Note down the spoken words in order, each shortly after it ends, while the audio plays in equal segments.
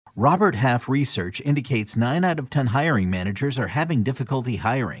Robert Half research indicates 9 out of 10 hiring managers are having difficulty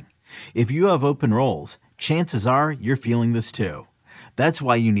hiring. If you have open roles, chances are you're feeling this too. That's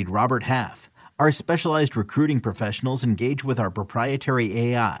why you need Robert Half. Our specialized recruiting professionals engage with our proprietary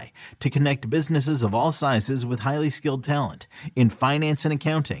AI to connect businesses of all sizes with highly skilled talent in finance and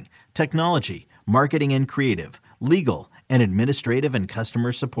accounting, technology, marketing and creative, legal, and administrative and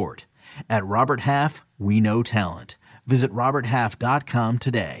customer support. At Robert Half, we know talent. Visit roberthalf.com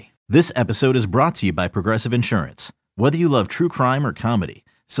today. This episode is brought to you by Progressive Insurance. Whether you love true crime or comedy,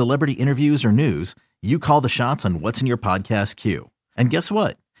 celebrity interviews or news, you call the shots on what's in your podcast queue. And guess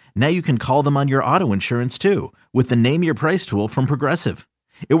what? Now you can call them on your auto insurance too with the Name Your Price tool from Progressive.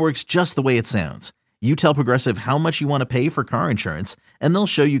 It works just the way it sounds. You tell Progressive how much you want to pay for car insurance, and they'll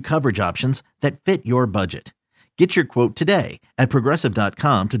show you coverage options that fit your budget. Get your quote today at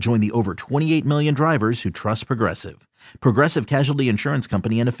Progressive.com to join the over 28 million drivers who trust Progressive. Progressive Casualty Insurance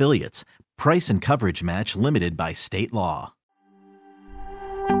Company and Affiliates. Price and coverage match limited by state law.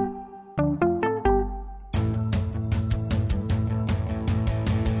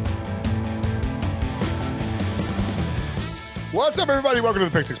 What's up, everybody? Welcome to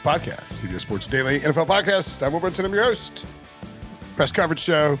the Pick Six Podcast, CBS Sports Daily NFL Podcast. I'm Will Brinson, I'm your host. Press coverage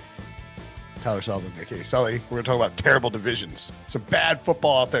show. Tyler Sullivan, a.k.a. Sully. We're going to talk about terrible divisions. Some bad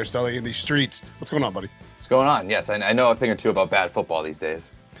football out there, Sully, in these streets. What's going on, buddy? What's going on? Yes, I know a thing or two about bad football these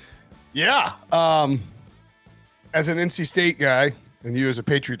days. Yeah. As an NC State guy, and you as a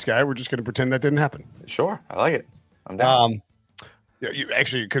Patriots guy, we're just going to pretend that didn't happen. Sure. I like it. I'm down. Yeah,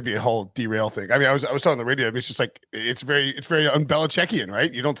 it could be a whole derail thing. I mean, I was talking on the radio. It's just like it's very un-Belichickian,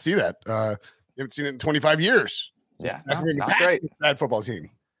 right? You don't see that. You haven't seen it in 25 years. Yeah, not great. Bad football team.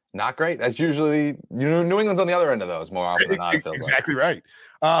 Not great. That's usually New England's on the other end of those more often than not. It feels exactly right.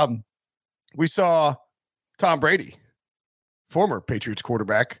 We saw Tom Brady, former Patriots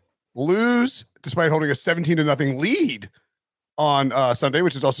quarterback, lose despite holding a 17-0 lead on Sunday,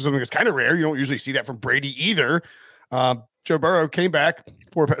 which is also something that's kind of rare. You don't usually see that from Brady either. Joe Burrow came back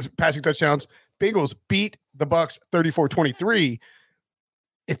for passing touchdowns. Bengals beat the Bucs 34-23.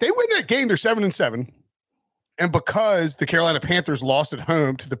 If they win that game, they're 7-7. And because the Carolina Panthers lost at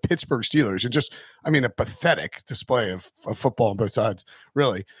home to the Pittsburgh Steelers, a pathetic display of football on both sides,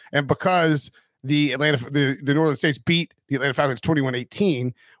 really. And because the Northern States beat the Atlanta Falcons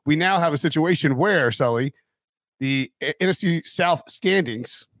 21-18, we now have a situation where, Sully, the NFC South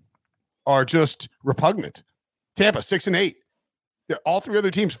standings are just repugnant. Tampa 6-8. All three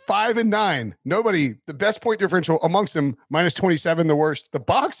other teams 5-9. Nobody, the best point differential amongst them, -27, the worst. The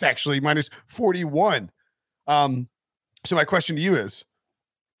Bucs actually -41. So my question to you is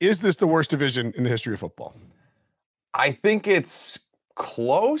this the worst division in the history of football? I think it's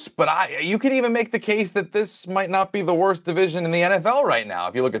close, but you could even make the case that this might not be the worst division in the NFL right now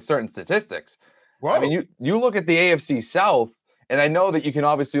if you look at certain statistics. Whoa. I mean, you look at the AFC South, and I know that you can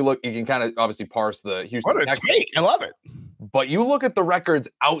kind of obviously parse the Houston Texans. Take. I love it. But you look at the records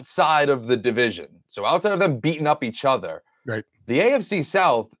outside of the division. So outside of them beating up each other, right? The AFC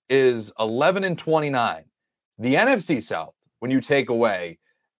South is 11-29. The NFC South, when you take away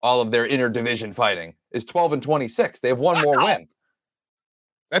all of their inter-division fighting, is 12-26. They have one more win.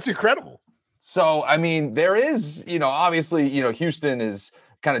 That's incredible. So, I mean, there is, obviously, Houston is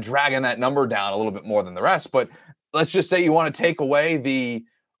kind of dragging that number down a little bit more than the rest, but let's just say you want to take away the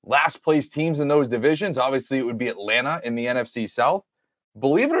last place teams in those divisions. Obviously, it would be Atlanta in the NFC South.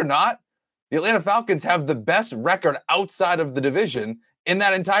 Believe it or not, the Atlanta Falcons have the best record outside of the division in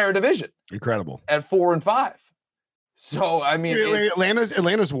that entire division. Incredible. At 4-5. So, I mean, Atlanta's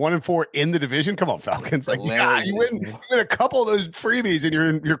 1-4 in the division. Come on, Falcons! You win a couple of those freebies,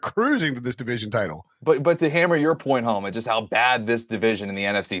 and you're cruising to this division title. But to hammer your point home at just how bad this division in the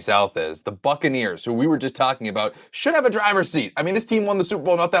NFC South is, the Buccaneers, who we were just talking about, should have a driver's seat. I mean, this team won the Super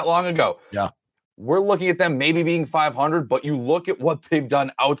Bowl not that long ago. Yeah, we're looking at them maybe being 500, but you look at what they've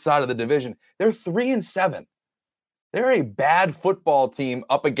done outside of the division. They're 3-7. They're a bad football team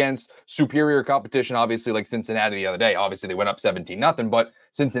up against superior competition, obviously, like Cincinnati the other day. Obviously, they went up 17-0, but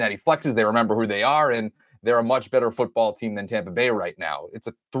Cincinnati flexes. They remember who they are, and they're a much better football team than Tampa Bay right now. It's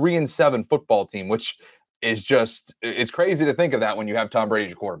a 3-7 football team, which is it's crazy to think of that when you have Tom Brady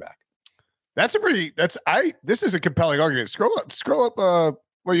as your quarterback. This is a compelling argument. Scroll up.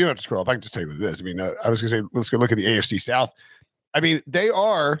 Well, you don't have to scroll up. I can just tell you what it is. I mean, I was going to say, let's go look at the AFC South. I mean, they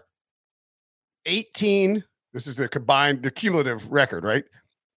are 18. This is the cumulative record, right?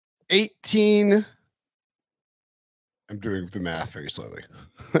 18. I'm doing the math very slowly.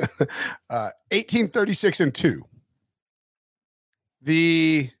 18-36-2.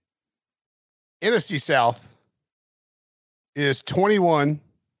 The NFC South is 21-10-1.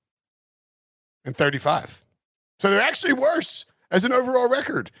 and 35. So they're actually worse as an overall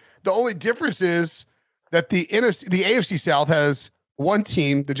record. The only difference is that the AFC South has one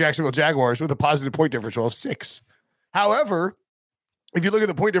team, the Jacksonville Jaguars, with a positive point differential of 6. However, if you look at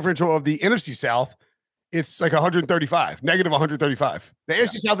the point differential of the NFC South, it's like 135, negative 135. The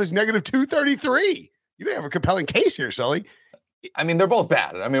AFC South is negative 233. You may have a compelling case here, Sully. I mean, they're both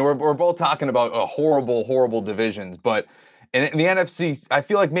bad. I mean, we're both talking about horrible divisions, but in the NFC, I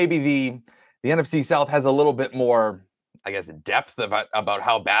feel like maybe the NFC South has a little bit more, I guess, depth about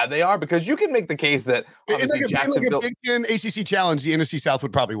how bad they are, because you can make the case that obviously Jacksonville, like a Big Ten ACC challenge, the NFC South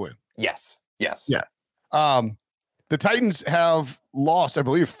would probably win. Yes. Yeah. The Titans have lost, I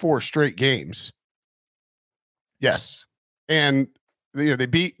believe, 4 straight games. Yes. And they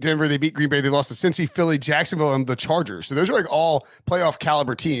beat Denver, they beat Green Bay, they lost to Cincy, Philly, Jacksonville, and the Chargers. So those are like all playoff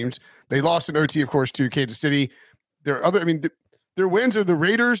caliber teams. They lost in OT, of course, to Kansas City. Their wins are the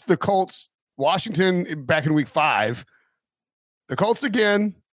Raiders, the Colts, Washington back in week 5, the Colts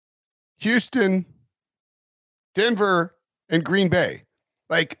again, Houston, Denver, and Green Bay.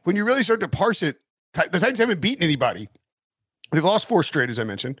 Like, when you really start to parse it, the Titans haven't beaten anybody. They've lost 4 straight, as I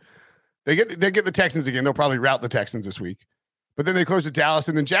mentioned. They get the Texans again. They'll probably rout the Texans this week. But then they close to Dallas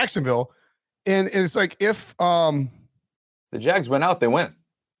and then Jacksonville. And it's like, if the Jags win out, they win.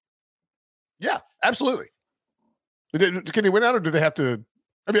 Yeah, absolutely. Can they win out, or do they have to?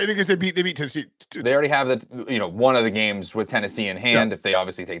 I mean, I think they beat Tennessee. They already have one of the games with Tennessee in hand. Yeah. If they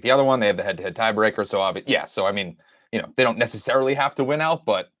obviously take the other one, they have the head-to-head tiebreaker. So I mean, they don't necessarily have to win out,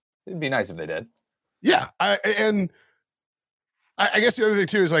 but it'd be nice if they did. Yeah, I guess the other thing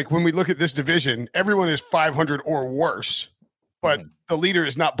too is, like, when we look at this division, everyone is 500 or worse, but the leader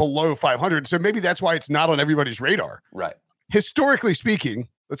is not below 500. So maybe that's why it's not on everybody's radar. Right. Historically speaking,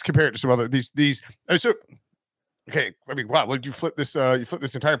 let's compare it to some other these. So, okay, I mean, wow, what did you flip this? You flip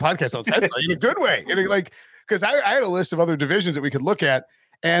this entire podcast on its head in a good way, because I had a list of other divisions that we could look at,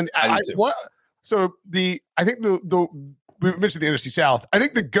 and I think we mentioned the NFC South. I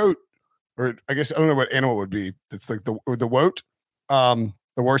think the GOAT, or I guess I don't know what animal it would be. It's like the woat, the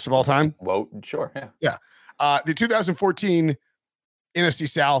worst of all time. Woat, sure, yeah. The 2014 NFC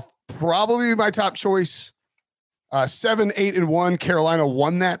South, probably my top choice. 7-8-1. Carolina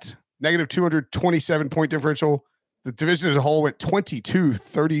won that. Negative 227 point differential. The division as a whole went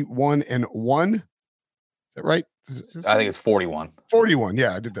 22-31-1. Is that right? I think it's 41. 41.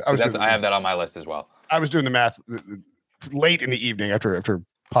 Yeah, I did that. I have that on my list as well. I was doing the math late in the evening after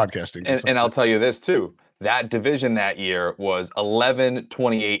podcasting. And I'll tell you this too. That division that year was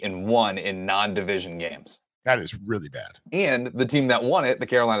 11-28-1 in non-division games. That is really bad. And the team that won it, the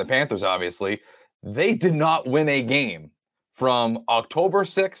Carolina Panthers, obviously, they did not win a game from October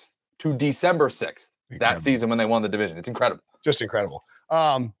 6th to December 6th that season when they won the division. It's incredible. Just incredible.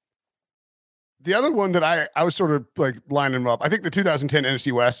 The other one that I was sort of like lining them up, I think the 2010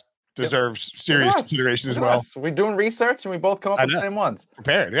 NFC West deserves serious consideration as well. We're doing research and we both come up with the same ones.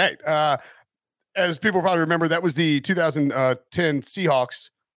 Prepared, right? As people probably remember, that was the 2010 Seahawks,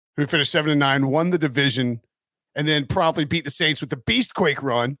 who finished 7-9, won the division, and then promptly beat the Saints with the Beastquake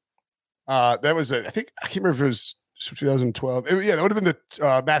run. That was I can't remember if it was 2012. That would have been the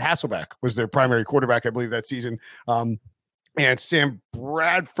Matt Hasselbeck was their primary quarterback, I believe, that season. And Sam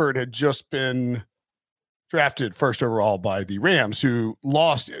Bradford had just been drafted first overall by the Rams, who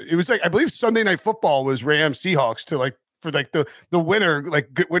lost. It was like, I believe Sunday Night Football was Rams Seahawks for the winner,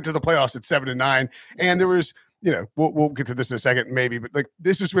 went to the playoffs at 7-9. And there was, we'll get to this in a second, maybe, but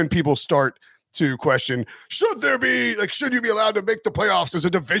this is when people start to question, should you be allowed to make the playoffs as a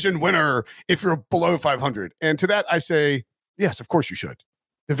division winner if you're below 500? And to that, I say, yes, of course you should.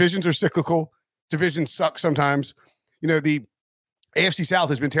 Divisions are cyclical. Divisions suck sometimes. The AFC South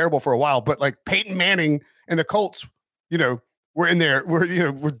has been terrible for a while, but Peyton Manning and the Colts, we're in there.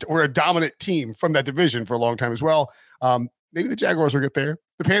 We're a dominant team from that division for a long time as well. Maybe the Jaguars will get there.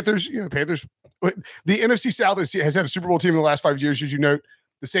 The Panthers, the NFC South has had a Super Bowl team in the last 5 years, as you note.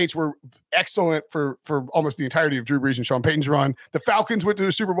 The Saints were excellent for almost the entirety of Drew Brees and Sean Payton's run. The Falcons went to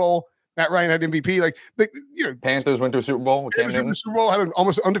the Super Bowl. Matt Ryan had MVP. Panthers went to a Super Bowl. Panthers went to the Super Bowl, had an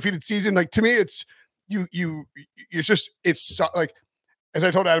almost undefeated season. To me, it's like, as I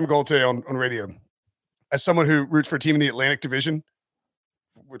told Adam Gold today on radio, as someone who roots for a team in the Atlantic Division,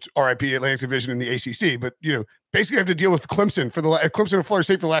 which RIP Atlantic Division in the ACC, but basically have to deal with Clemson Clemson and Florida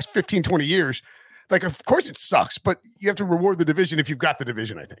State for the last 15, 20 years. Of course it sucks, but you have to reward the division if you've got the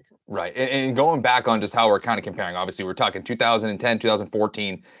division, I think. Right. And going back on just how we're kind of comparing, obviously we're talking 2010,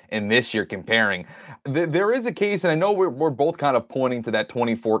 2014, and this year comparing. There is a case, and I know we're both kind of pointing to that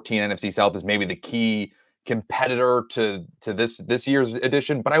 2014 NFC South as maybe the key competitor to this year's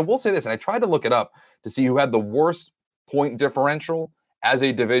edition. But I will say this, and I tried to look it up to see who had the worst point differential as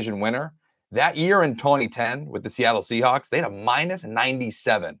a division winner. That year in 2010 with the Seattle Seahawks, they had a minus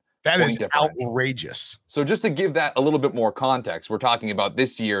 97. That is outrageous. So just to give that a little bit more context, we're talking about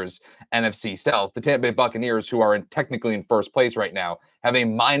this year's NFC South. The Tampa Bay Buccaneers, who are technically in first place right now, have a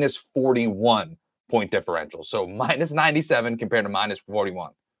minus 41 point differential. So minus 97 compared to minus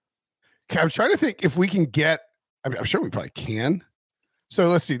 41. I'm trying to think if we can get, I'm sure we probably can. So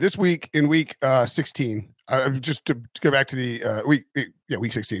let's see, this week in week 16, just to go back to the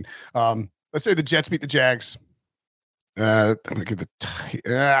week 16. Let's say the Jets beat the Jags. I'm going to give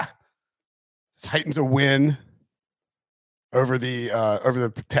the Titans a win over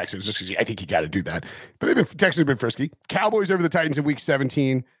the Texans, just because I think you got to do that. But Texans have been frisky. Cowboys over the Titans in week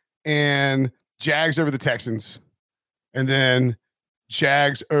 17, and Jags over the Texans, and then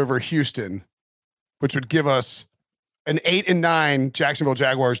Jags over Houston, which would give us an 8-9 Jacksonville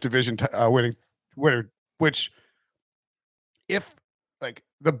Jaguars division winner. Which, if like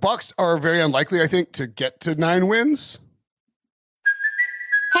the Bucs are very unlikely, I think, to get to 9 wins.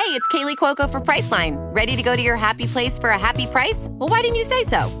 Hey, it's Kaylee Cuoco for Priceline. Ready to go to your happy place for a happy price? Well, why didn't you say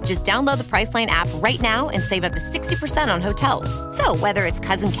so? Just download the Priceline app right now and save up to 60% on hotels. So whether it's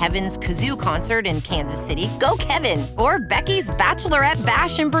Cousin Kevin's Kazoo Concert in Kansas City, go Kevin, or Becky's Bachelorette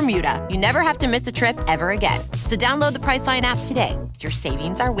Bash in Bermuda, you never have to miss a trip ever again. So download the Priceline app today. Your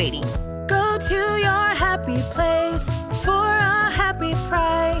savings are waiting. Go to your happy place for a happy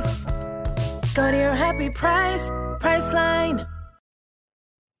price. Go to your happy price, Priceline.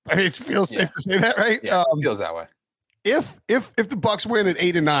 I mean, it feels safe to say that, right? Yeah, it feels that way. If the Bucs win at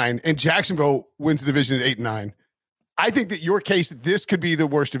 8-9 and Jacksonville wins the division at 8-9, I think that your case, this could be the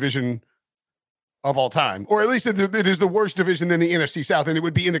worst division of all time, or at least it is the worst division than the NFC South, and it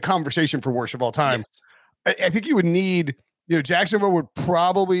would be in the conversation for worst of all time. Yes. I think you would need, Jacksonville would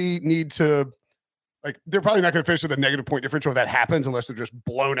probably need to, they're probably not going to finish with a negative point differential if that happens, unless they're just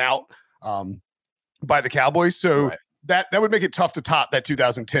blown out by the Cowboys. So. Right. That would make it tough to top that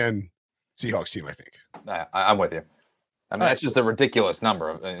 2010 Seahawks team, I think. I'm with you. I mean, that's just a ridiculous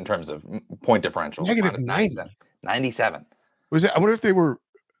number in terms of point differential. Negative 97. Was it? I wonder if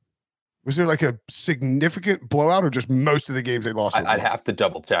was there like a significant blowout or just most of the games they lost? I'd have to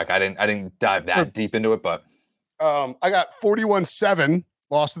double check. I didn't dive that deep into it, but I got 41-7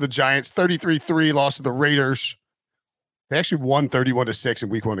 loss to the Giants, 33-3 loss to the Raiders. They actually won 31-6 in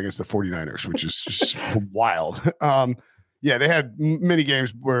week 1 against the 49ers, which is just wild. They had many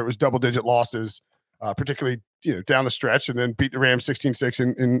games where it was double-digit losses, particularly down the stretch, and then beat the Rams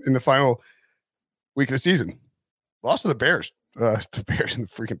 16-6 in the final week of the season. Lost to the Bears. The Bears in the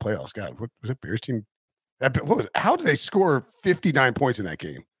freaking playoffs. God, what was it? Bears team? What was it? How did they score 59 points in that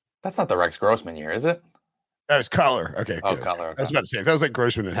game? That's not the Rex Grossman year, is it? That was Cutler. Okay. Oh, Cutler. Okay. I was about to say, if that was like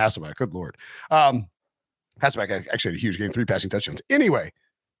Grossman and Hasselbeck, good Lord. Hasselbeck actually had a huge game, 3 passing touchdowns. Anyway,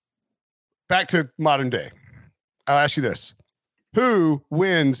 back to modern day. I'll ask you this. Who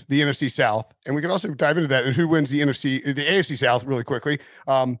wins the NFC South? And we can also dive into that. And who wins the AFC South really quickly.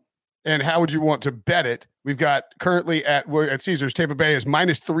 And how would you want to bet it? We've got currently at Caesars, Tampa Bay is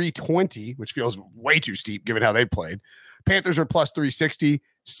minus 320, which feels way too steep given how they played. Panthers are plus 360,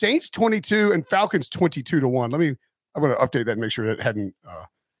 Saints 22, and Falcons 22-1. I'm going to update that and make sure that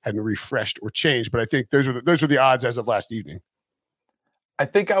hadn't refreshed or changed, but I think those are the odds as of last evening. I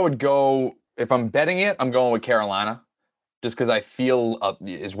think I would go, if I'm betting it, I'm going with Carolina, just because I feel,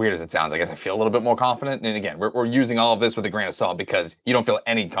 as weird as it sounds, I guess I feel a little bit more confident. And again, we're using all of this with a grain of salt because you don't feel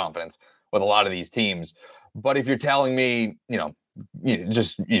any confidence with a lot of these teams. But if you're telling me,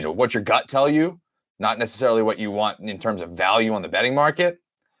 what your gut tell you, not necessarily what you want in terms of value on the betting market,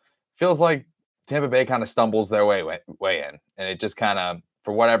 feels like Tampa Bay kind of stumbles their way in, and it just kind of,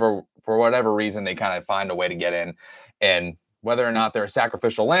 for whatever reason, they kind of find a way to get in, and whether or not they're a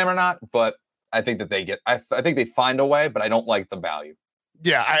sacrificial lamb or not, but I think that I think they find a way, but I don't like the value.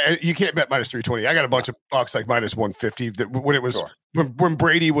 Yeah, you can't bet minus 320. I got a bunch of bucks like minus 150 that when it was when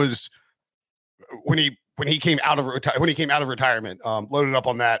Brady was when he came out of retirement, loaded up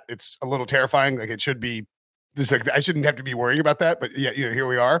on that. It's a little terrifying. Like it should be. Just like I shouldn't have to be worrying about that, but yeah, here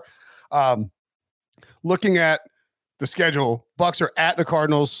we are. Looking at the schedule, Bucks are at the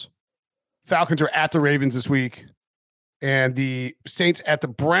Cardinals, Falcons are at the Ravens this week, and the Saints at the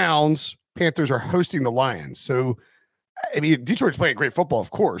Browns. Panthers are hosting the Lions. So, I mean, Detroit's playing great football,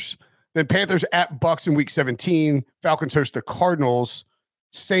 of course. Then Panthers at Bucks in week 17. Falcons host the Cardinals.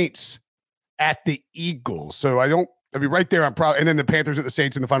 Saints at the Eagles. So right there. And then the Panthers at the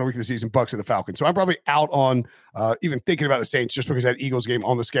Saints in the final week of the season. Bucks at the Falcons. So I'm probably out on even thinking about the Saints just because that Eagles game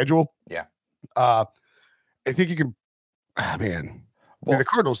on the schedule. Yeah. I think you can. Man, the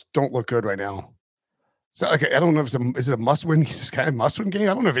Cardinals don't look good right now. So like, I don't know if is it a must-win? Is this kind of must-win game?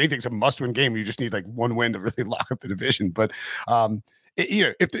 I don't know if anything's a must-win game. You just need like one win to really lock up the division. But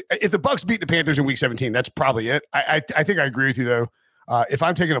if the Bucs beat the Panthers in Week 17, that's probably it. I think I agree with you though. If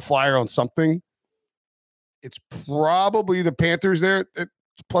I'm taking a flyer on something, it's probably the Panthers there at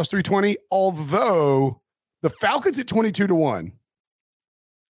plus 320. Although the Falcons at 22-1,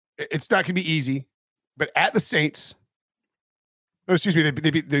 it's not going to be easy. But at the Saints. Oh, excuse me.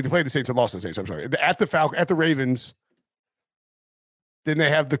 They played the Saints and lost the Saints. I'm sorry. At the Ravens. Then they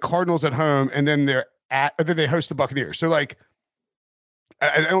have the Cardinals at home, and then then they host the Buccaneers. So like,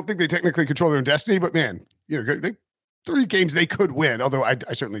 I don't think they technically control their own destiny, but man, they 3 games they could win. Although I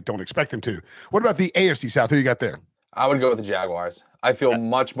certainly don't expect them to. What about the AFC South? Who you got there? I would go with the Jaguars. I feel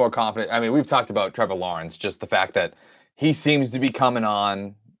much more confident. I mean, we've talked about Trevor Lawrence, just the fact that he seems to be coming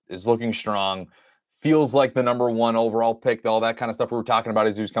on, is looking strong. Feels like the number 1 overall pick, all that kind of stuff we were talking about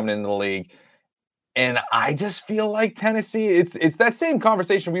as he was coming into the league. And I just feel like Tennessee, it's that same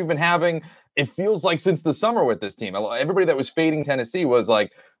conversation we've been having. It feels like since the summer with this team. Everybody that was fading Tennessee was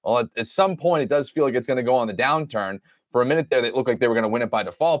like, well, at some point, it does feel like it's going to go on the downturn. For a minute there, they looked like they were going to win it by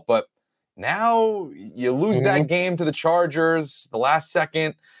default. But now you lose that game to the Chargers, the last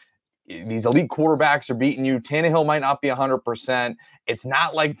second. These elite quarterbacks are beating you. Tannehill might not be 100%. It's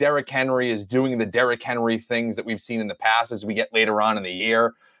not like Derrick Henry is doing the Derrick Henry things that we've seen in the past as we get later on in the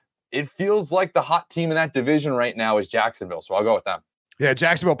year. It feels like the hot team in that division right now is Jacksonville, so I'll go with them. Yeah,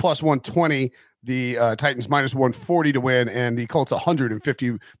 Jacksonville plus 120, the Titans minus 140 to win, and the Colts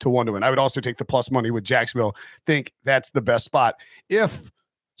 150 to 1 to win. I would also take the plus money with Jacksonville. Think that's the best spot.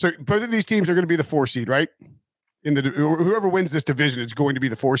 So both of these teams are going to be the 4 seed, right? Whoever wins this division is going to be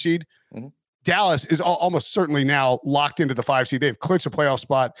the 4 seed. Mm-hmm. Dallas is almost certainly now locked into the 5 seed. They've clinched a playoff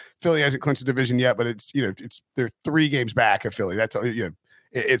spot. Philly hasn't clinched a division yet, but they're 3 games back of Philly. That's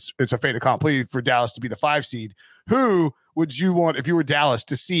it's a fait accompli for Dallas to be the 5 seed. Who would you want if you were Dallas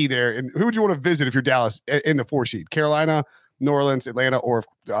to see there? And who would you want to visit if you're Dallas in the 4 seed? Carolina, New Orleans, Atlanta, or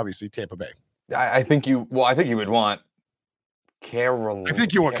obviously Tampa Bay? I think you would want Carolina. I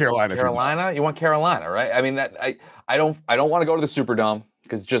think you want Carolina. Carolina? You want Carolina, right? I mean, I don't want to go to the Superdome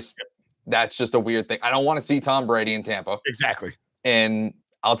because that's just a weird thing. I don't want to see Tom Brady in Tampa. Exactly. And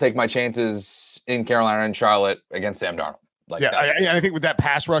I'll take my chances in Carolina and Charlotte against Sam Darnold. I think with that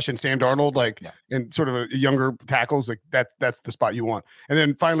pass rush and Sam Darnold, and sort of a younger tackles, like that's the spot you want. And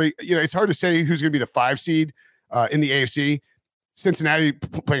then finally, it's hard to say who's going to be the 5 seed in the AFC. Cincinnati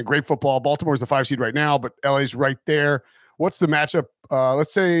playing great football. Baltimore's the 5 seed right now, but LA's right there. What's the matchup?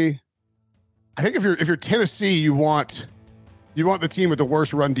 Let's say, I think if you're Tennessee, you want the team with the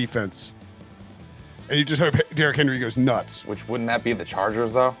worst run defense, and you just hope Derrick Henry goes nuts. Which wouldn't that be the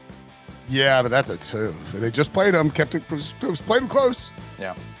Chargers though? Yeah, but that's a 2. They just played them, played them close.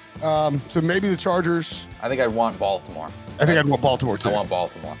 Yeah. So maybe the Chargers. I think I'd want Baltimore. I think I'd want Baltimore too. I want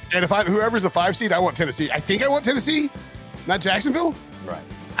Baltimore. And if whoever's the 5 seed, I want Tennessee. I think I want Tennessee, not Jacksonville. Right.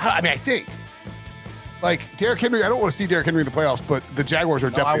 I think. Like Derrick Henry, I don't want to see Derrick Henry in the playoffs, but the Jaguars are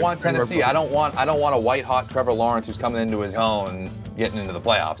definitely. I want Tennessee. I don't want a white hot Trevor Lawrence who's coming into his own, getting into the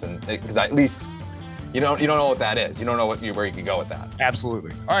playoffs, and because at least you don't know what that is. You don't know where you can go with that.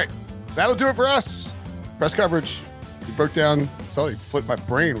 Absolutely. All right, that'll do it for us. Press coverage. You broke down. Sully flipped my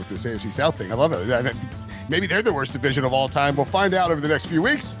brain with this AFC South thing. I love it. Maybe they're the worst division of all time. We'll find out over the next few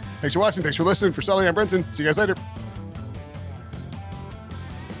weeks. Thanks for watching. Thanks for listening. For Sully, I'm Brenton. See you guys later.